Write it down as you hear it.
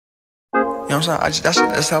know what I'm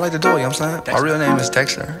saying? That's how I like to do it, you know what I'm saying? My real name is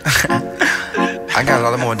Dexter. I got a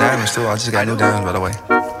lot more diamonds too. I just got new diamonds, by the way.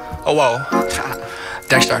 Oh, whoa.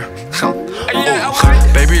 Dexter.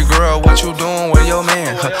 Baby girl, what you doing with your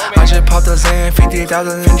man? I just popped a Zan,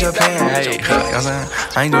 50,000 in Japan. Hey, you know what I'm saying?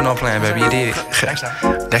 I ain't doing no plan, baby, you did.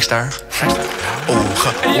 Dexter. Oh,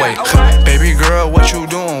 wait. Baby girl, what you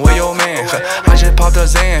doing with your man? I just popped a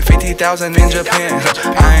Zan, 50,000 in Japan.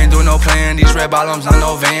 I ain't doing no plan, these red bottoms on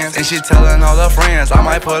no Vans. And she telling all her friends, I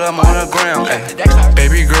might put them on the gram. Ay.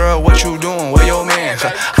 Baby girl, what you doing with your man?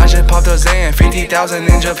 I just popped a Zan, 50,000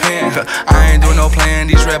 in Japan. I ain't doing no plan,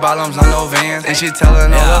 these red bottoms on no Vans. And she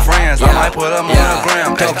telling all her friends, I might put them on the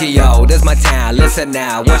gram. Tokyo, this my town, listen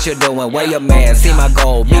now, what you doing, where your man? See my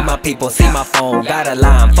goal, meet my people, see my phone. Got a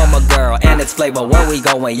line from a girl and its flavor, where we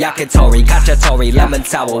going? Yakitori, Kachatori, lemon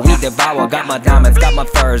sour, we devour. Got my diamonds, got my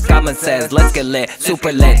furs, Godman says, let's get lit.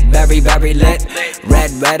 Super lit, very, very lit.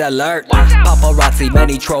 Red alert. Paparazzi,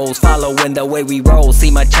 many trolls, following the way we roll.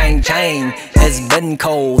 See my chain, it's been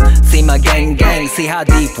cold. See my gang, see how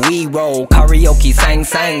deep we roll. Karaoke,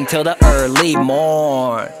 sang till the early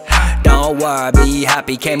morn. Don't worry, be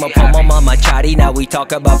happy. Came up on my mama chatty, now we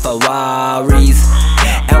talk about Ferraris.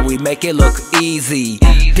 And we make it look easy.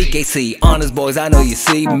 PKC, honest boys, I know you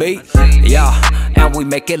see me. Yeah, and we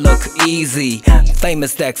make it look easy.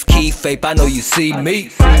 Famous Dex, Key Fape, I know you see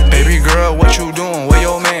me. Baby girl, what you doing with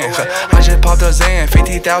your man? I just popped a Zan,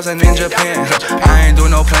 50,000 in Japan. I ain't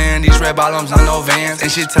doing no plan, these red bottoms on no Vans.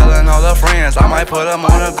 And she telling all her friends, I might put them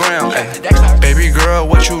on the gram. Ay. Baby girl,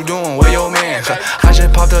 what you doing with your man? I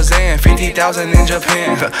just popped a Zan, 50,000 in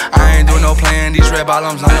Japan. I ain't doing no plan, these red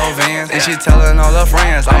bottoms on no Vans. And she telling all her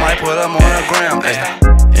friends, I might put them on the gram. Ay.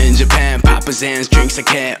 In Japan, Papa Zan's drinks a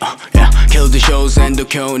cat. Yeah, kill the shows and the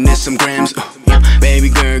kill and some grams. Yeah, baby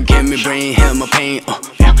girl, give me brain, heal my pain.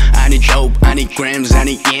 Yeah, I need dope, I need grams, I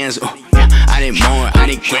need yams. Yeah, I need more, I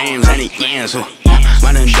need grams, I need yams.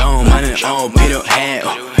 많은 돈, 많은 옷 필요해.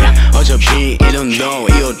 어차피 이 정도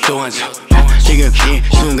이거 또한 지금 이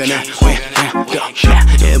순간은 왜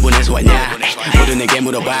일본에서 왔냐? 모두 내게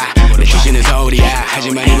물어봐. 내 출신은 서울이야.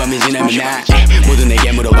 하지만 이 밤이 지나면 나 모두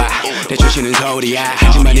내게 물어봐. 내 출신은 서울이야.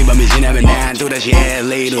 하지만 이 밤이 지나면 난 또다시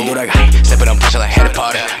LA로 돌아가. Step it on, push it like Harry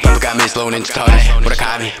Potter. Papa got me slow and started.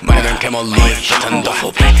 무라카미, 말하면 camel leaf. 버튼 더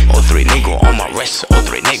full play. All three nigga on my wrist. All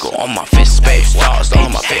three nigga on my fist. Space stars all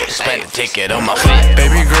on my face. Spend a ticket on my feet.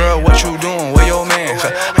 Baby girl, what you doing with your man?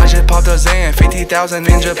 I just popped a Zan, 50,000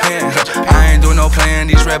 in Japan. I ain't doing no plan,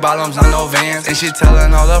 these red bottoms on no Vans. And she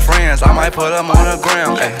telling all her friends, I might put them on the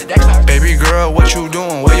gram. Ay. Baby girl, what you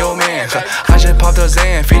doing with your man? I just popped a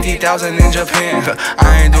Zan, 50,000 in Japan.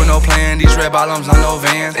 I ain't doing no plan, these red bottoms on no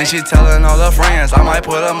Vans. And she telling all her friends, I might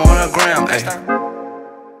put them on the gram. Ay.